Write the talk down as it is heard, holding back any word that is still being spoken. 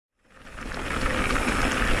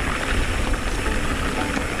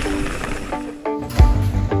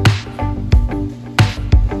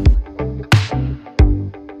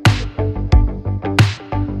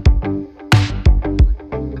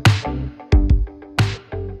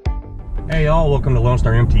Hey y'all, welcome to Lone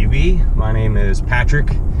Star MTV. My name is Patrick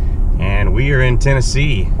and we are in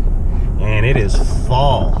Tennessee and it is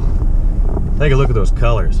fall. Take a look at those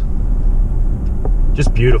colors.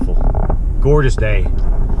 Just beautiful. Gorgeous day.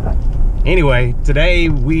 Anyway, today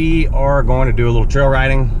we are going to do a little trail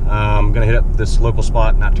riding. I'm going to hit up this local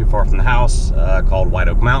spot not too far from the house called White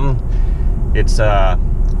Oak Mountain. It's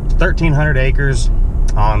 1,300 acres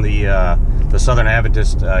on the Southern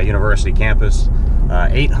Adventist University campus.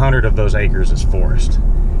 800 of those acres is forest,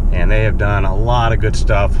 and they have done a lot of good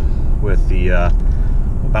stuff with the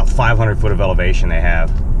about 500 foot of elevation they have.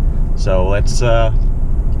 So let's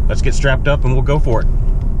get strapped up and we'll go for it.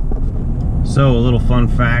 So a little fun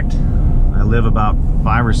fact, I live about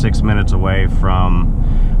 5 or 6 minutes away from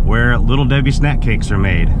where Little Debbie snack cakes are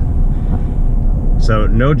made. So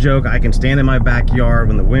no joke, I can stand in my backyard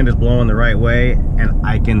when the wind is blowing the right way and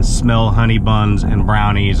I can smell honey buns and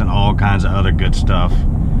brownies and all kinds of other good stuff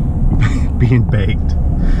being baked.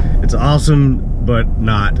 It's awesome, but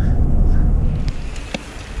not.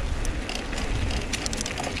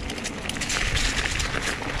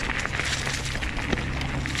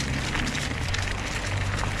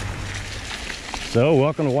 So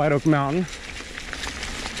welcome to White Oak Mountain.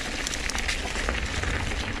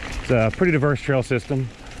 It's a pretty diverse trail system.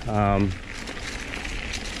 It's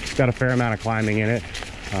got a fair amount of climbing in it.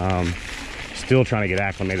 Still trying to get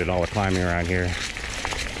acclimated to all the climbing around here.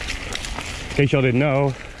 In case y'all didn't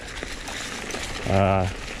know,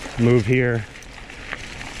 moved here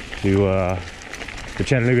to the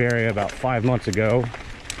Chattanooga area about 5 months ago,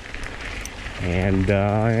 and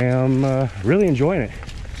I am really enjoying it.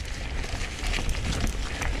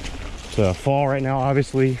 It's fall right now,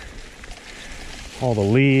 obviously. All the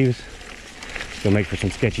leaves gonna make for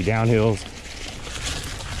some sketchy downhills,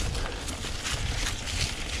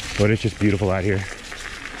 but it's just beautiful out here.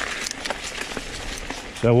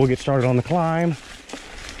 So we'll get started on the climb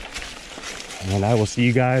and I will see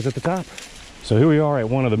you guys at the top. So here we are at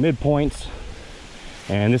one of the midpoints,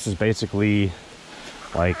 and this is basically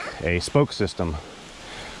like a spoke system.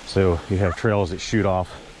 So you have trails that shoot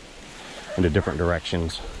off into different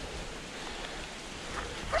directions.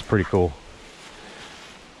 It's pretty cool.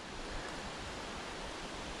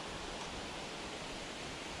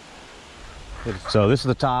 So this is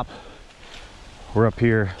the top. We're up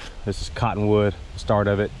here. This is Cottonwood, the start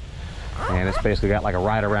of it. And it's basically got like a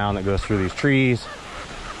ride around that goes through these trees.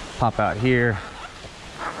 Pop out here.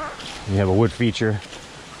 You have a wood feature.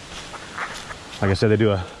 Like I said, they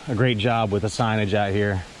do a great job with the signage out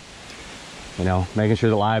here. You know, making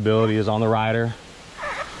sure the liability is on the rider.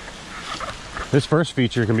 This first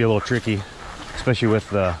feature can be a little tricky, especially with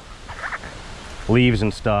the leaves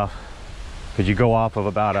and stuff, because you go off of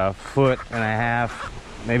about 1.5 foot,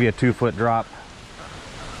 maybe a 2 foot drop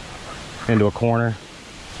into a corner,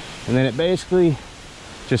 and then it basically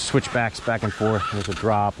just switchbacks back and forth. There's a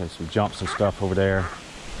drop and some jumps and stuff over there.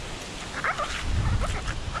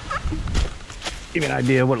 Give you an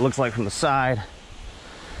idea of what it looks like from the side.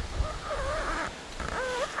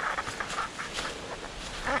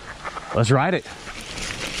 Let's ride it.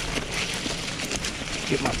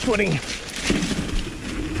 Get my footing.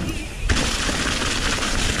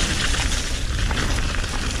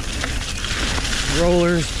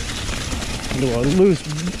 Rollers into a loose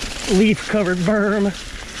leaf covered berm.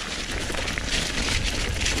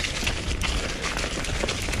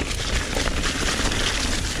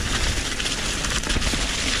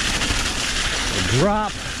 A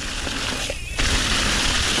drop.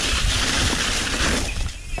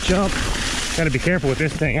 Jump. Gotta be careful with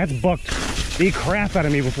this thing. That's bucked the crap out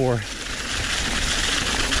of me before.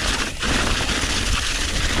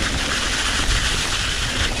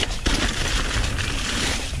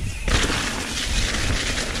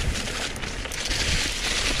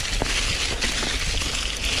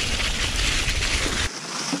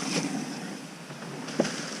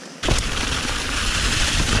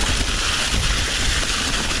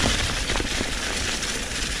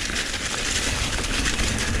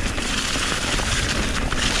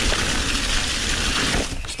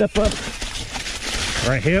 Step up,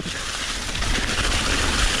 right hip.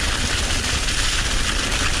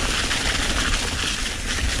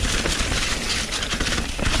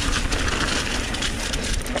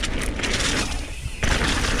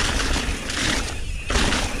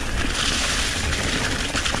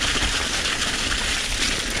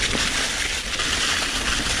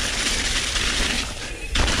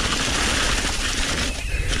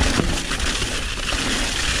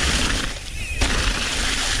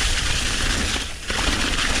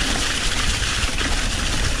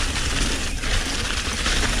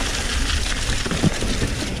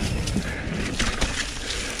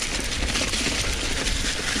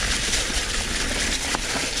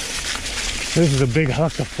 This is a big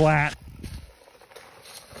huck of flat.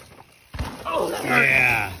 Oh,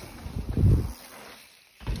 yeah.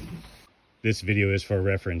 This video is for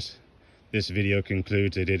reference. This video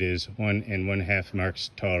concludes that it is 1 1/2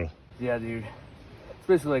 marks tall. Yeah, dude. It's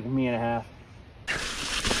basically like me and a half.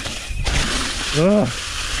 Ugh.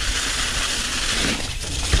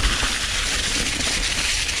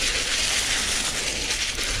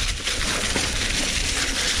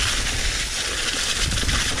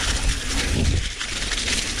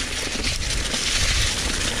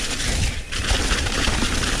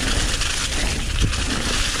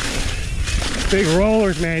 Big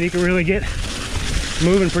rollers, man. You can really get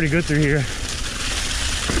moving pretty good through here.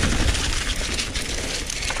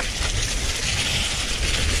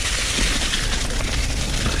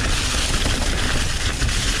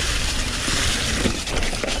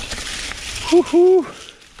 Woohoo!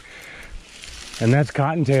 And that's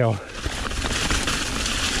Cottontail.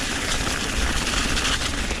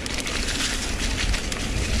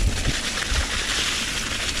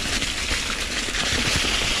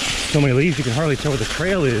 So many leaves you can hardly tell where the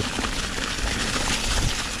trail is.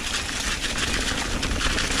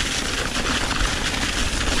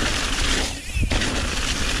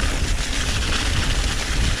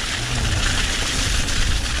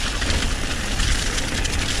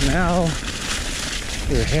 Now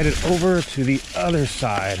we're headed over to the other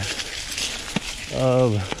side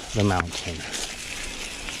of the mountain.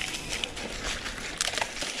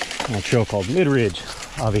 On a trail called Mid-Ridge,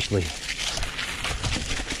 obviously.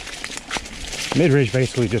 Mid-Ridge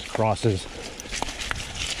basically just crosses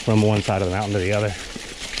from one side of the mountain to the other.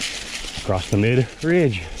 Across the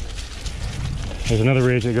Mid-Ridge. There's another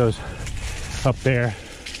ridge that goes up there.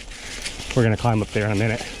 We're gonna climb up there in a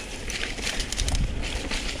minute.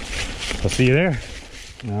 I'll see you there.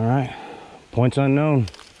 All right, points unknown.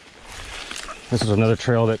 This is another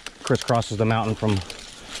trail that crisscrosses the mountain from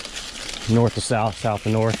north to south, south to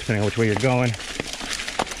north, depending on which way you're going.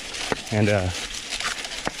 And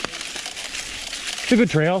it's a good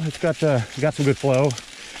trail. It's got some good flow.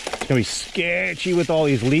 It's gonna be sketchy with all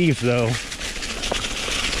these leaves though.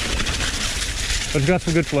 But it's got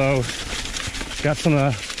some good flow. It's got some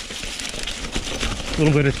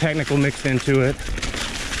little bit of technical mixed into it.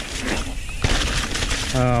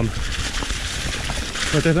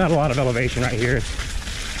 But there's not a lot of elevation right here.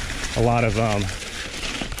 It's a lot of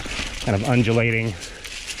kind of undulating.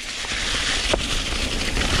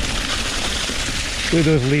 Dude,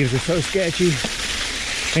 those leaves are so sketchy.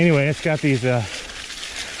 Anyway, it's got these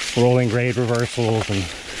rolling grade reversals and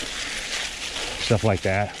stuff like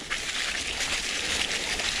that.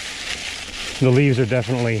 The leaves are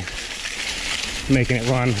definitely making it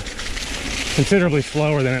run considerably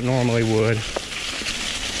slower than it normally would.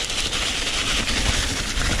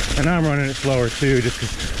 And I'm running it slower too, just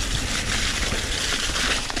because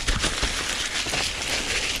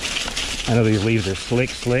I know these leaves are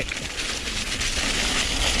slick.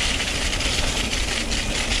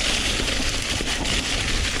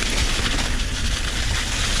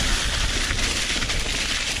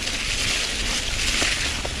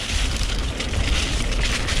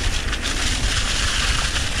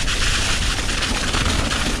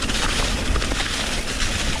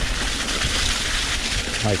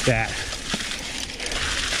 Like that.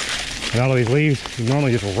 And all of these leaves, you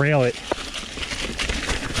normally just rail it.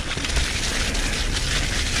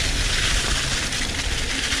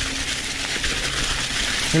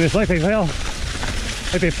 And it's like they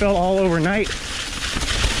fell all overnight.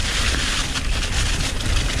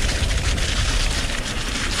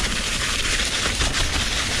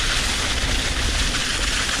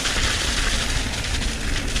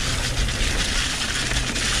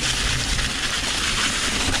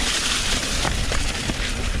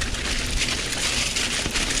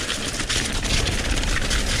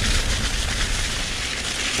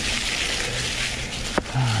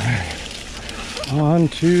 On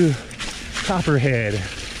to Copperhead.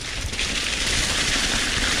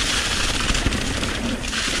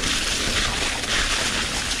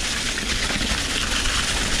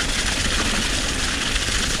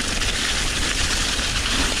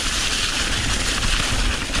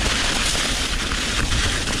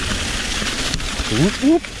 Whoop,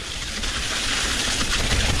 whoop.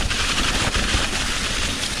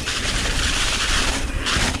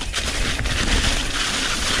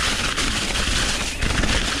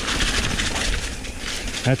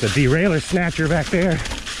 That's a derailer snatcher back there.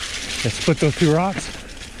 Let's split those two rocks.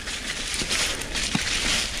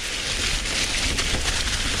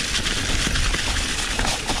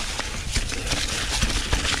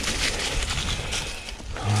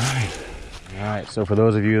 All right, so for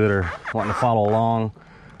those of you that are wanting to follow along,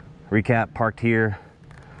 recap, parked here,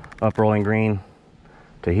 up Rolling Green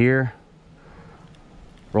to here,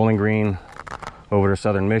 Rolling Green over to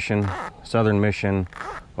Southern Mission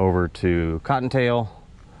over to Cottontail,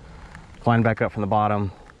 climbed back up from the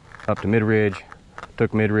bottom, up to Mid-Ridge,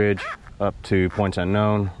 took Mid-Ridge up to Points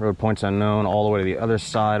Unknown, rode Points Unknown all the way to the other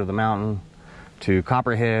side of the mountain to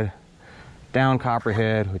Copperhead, down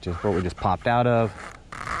Copperhead, which is what we just popped out of,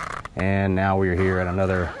 and now we're here at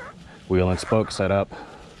another wheel and spoke setup.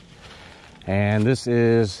 And this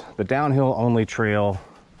is the downhill only trail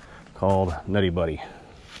called Nutty Buddy,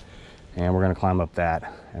 and we're gonna climb up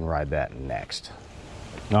that and ride that next.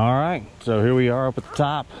 All right, so here we are up at the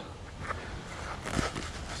top.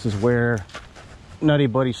 This is where Nutty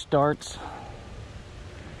Buddy starts,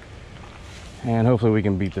 and hopefully we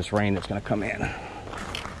can beat this rain that's gonna come in.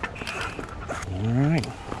 All right,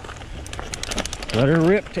 let her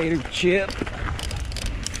rip, Tater Chip.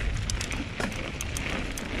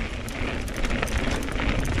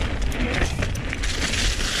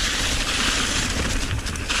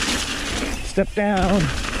 Step down,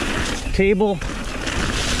 table.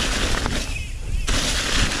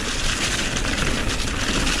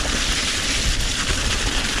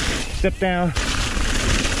 Step down.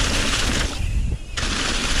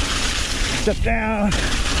 Step down.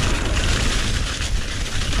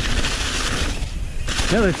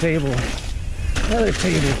 Another table. Another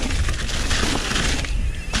table.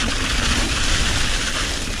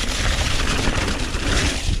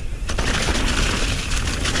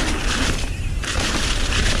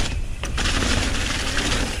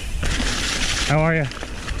 How are you?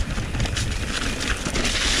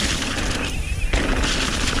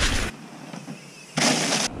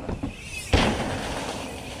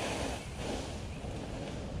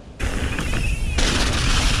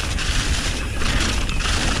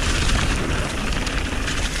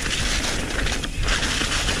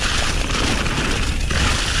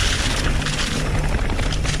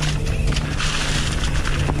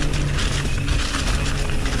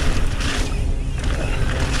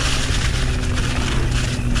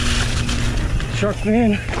 Shark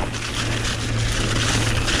fin,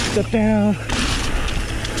 step down,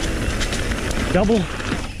 double,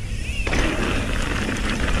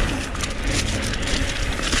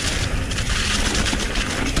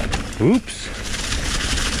 oops,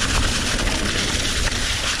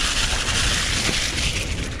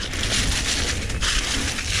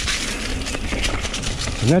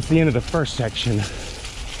 and that's the end of the first section.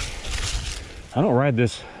 I don't ride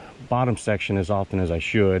this bottom section as often as I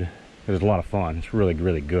should. It's a lot of fun. It's really,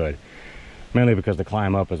 really good. Mainly because the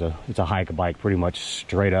climb up is it's a hike bike pretty much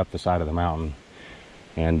straight up the side of the mountain.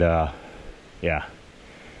 And yeah.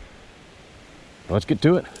 Let's get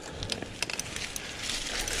to it.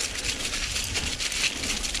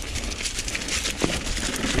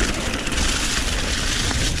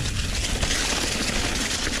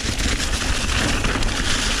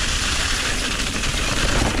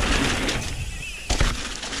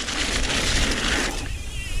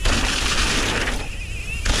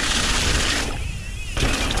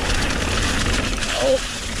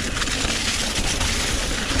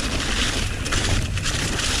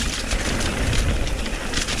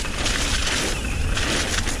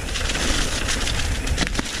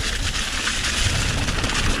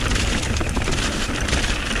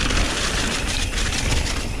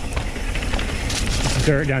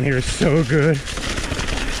 Dirt down here is so good.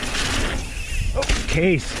 Oh,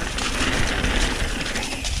 case.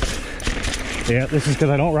 Yeah, this is because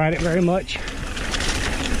I don't ride it very much.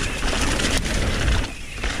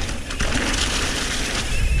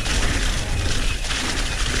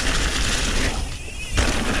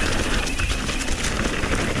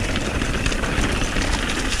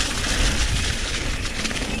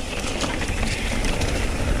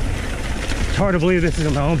 It's hard to believe this is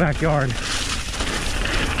in my own backyard.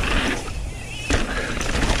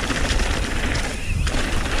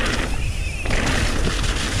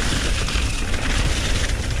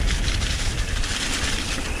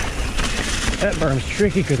 That berm's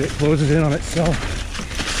tricky because it closes in on itself.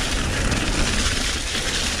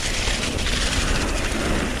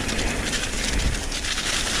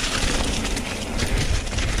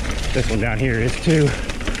 This one down here is too.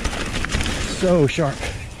 So sharp.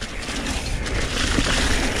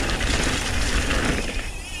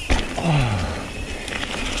 Oh.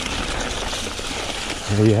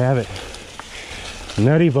 There you have it.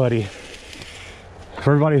 Nutty Buddy.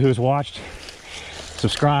 For everybody who's watched,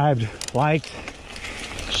 subscribed, liked,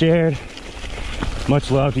 shared,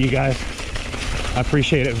 much love to you guys. I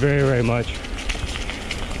appreciate it very, very much.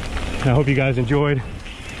 And I hope you guys enjoyed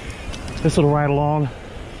this little ride along.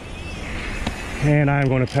 and I'm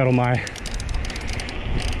going to pedal my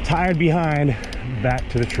tired behind back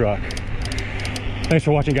to the truck. Thanks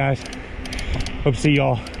for watching, guys. Hope to see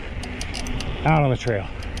y'all out on the trail.